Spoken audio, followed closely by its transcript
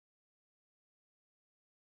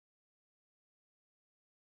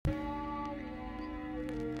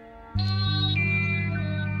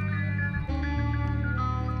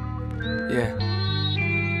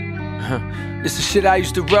This is shit I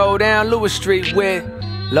used to roll down Lewis Street with.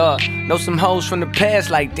 Lord, know some hoes from the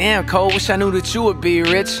past like, damn, Cole, wish I knew that you would be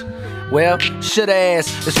rich. Well, shoulda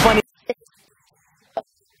asked. It's funny.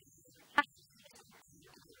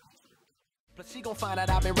 But she gon' find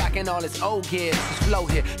out I've been rocking all this old gear. This is flow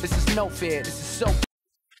here. This is no fear. This is so.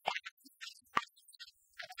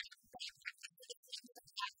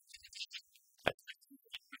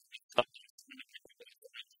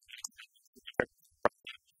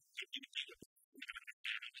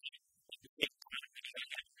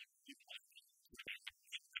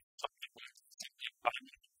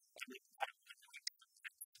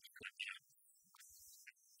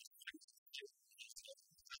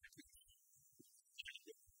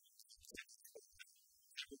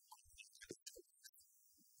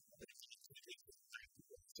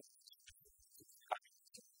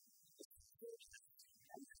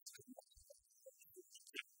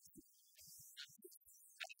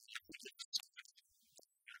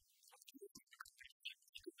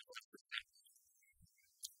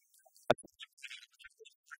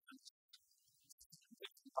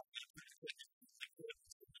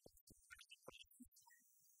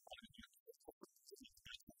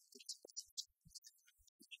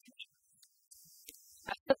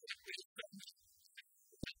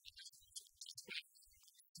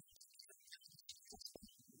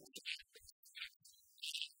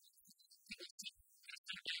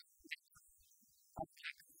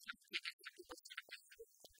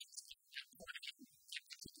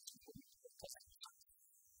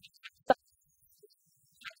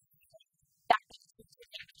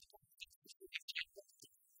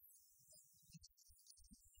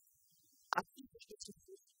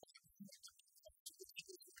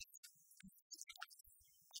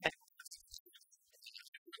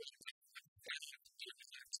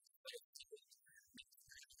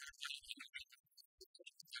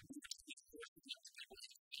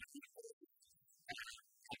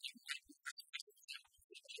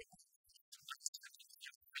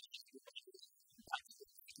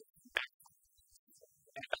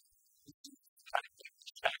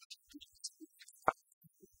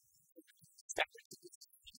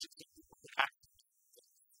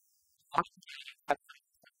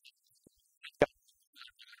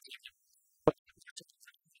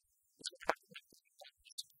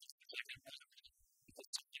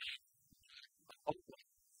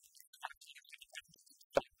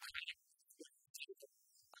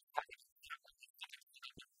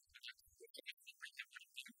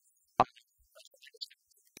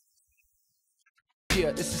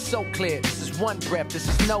 Yeah, this is so clear. This is one breath. This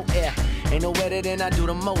is no air. Ain't no better than I do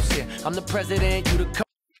the most here. I'm the president, you the co.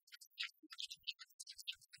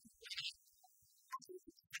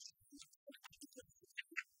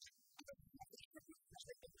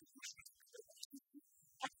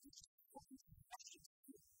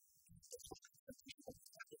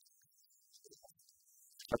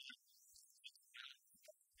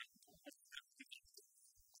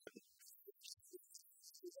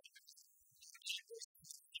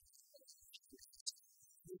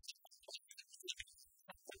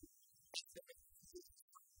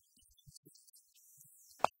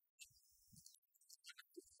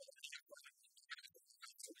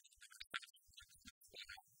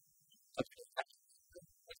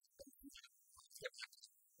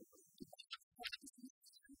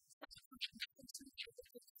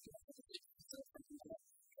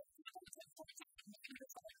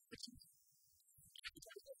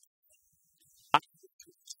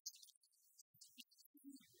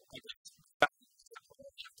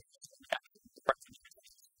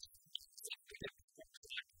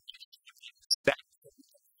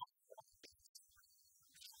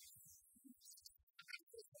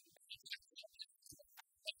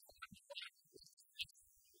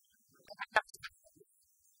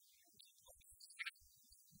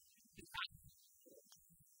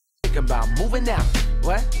 About moving out,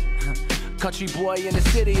 what? Country boy in the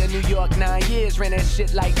city of New York, 9 years, ran that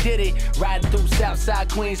shit like Diddy, riding through Southside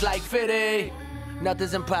Queens like 50.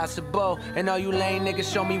 Nothing's impossible, and all you lame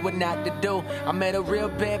niggas show me what not to do. I met a real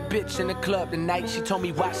bad bitch in the club tonight. She told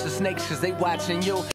me watch the snakes, cause they watching you.